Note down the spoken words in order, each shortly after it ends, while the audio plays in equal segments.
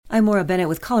I'm Maura Bennett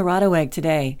with Colorado Ag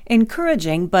Today.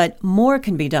 Encouraging, but more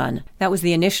can be done. That was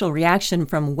the initial reaction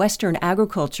from Western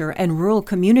agriculture and rural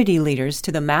community leaders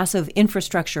to the massive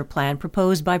infrastructure plan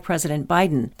proposed by President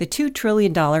Biden. The $2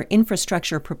 trillion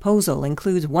infrastructure proposal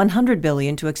includes $100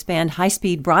 billion to expand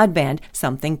high-speed broadband,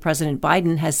 something President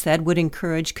Biden has said would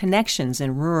encourage connections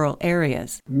in rural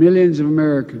areas. Millions of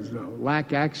Americans, though,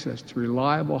 lack access to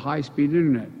reliable high-speed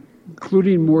internet,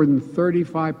 including more than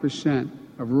 35%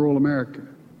 of rural America.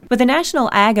 But the National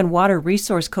Ag and Water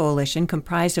Resource Coalition,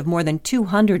 comprised of more than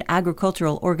 200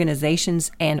 agricultural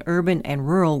organizations and urban and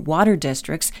rural water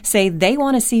districts, say they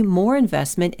want to see more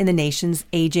investment in the nation's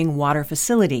aging water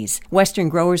facilities. Western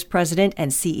Growers President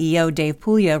and CEO Dave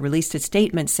Puglia released a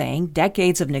statement saying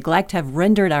decades of neglect have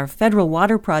rendered our federal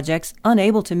water projects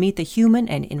unable to meet the human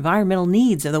and environmental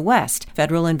needs of the West.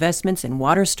 Federal investments in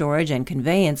water storage and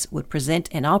conveyance would present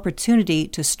an opportunity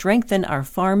to strengthen our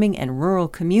farming and rural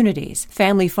communities.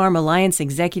 Family Farm Alliance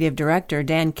Executive Director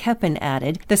Dan Keppen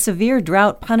added, the severe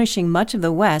drought punishing much of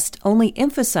the West only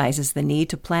emphasizes the need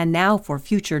to plan now for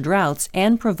future droughts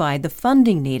and provide the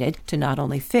funding needed to not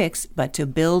only fix, but to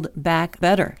build back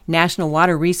better. National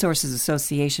Water Resources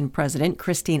Association President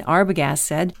Christine Arbogast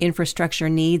said infrastructure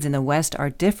needs in the West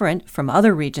are different from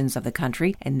other regions of the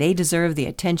country, and they deserve the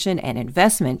attention and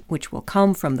investment which will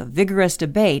come from the vigorous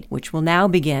debate which will now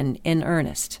begin in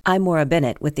earnest. I'm Maura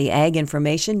Bennett with the Ag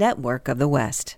Information Network of the West.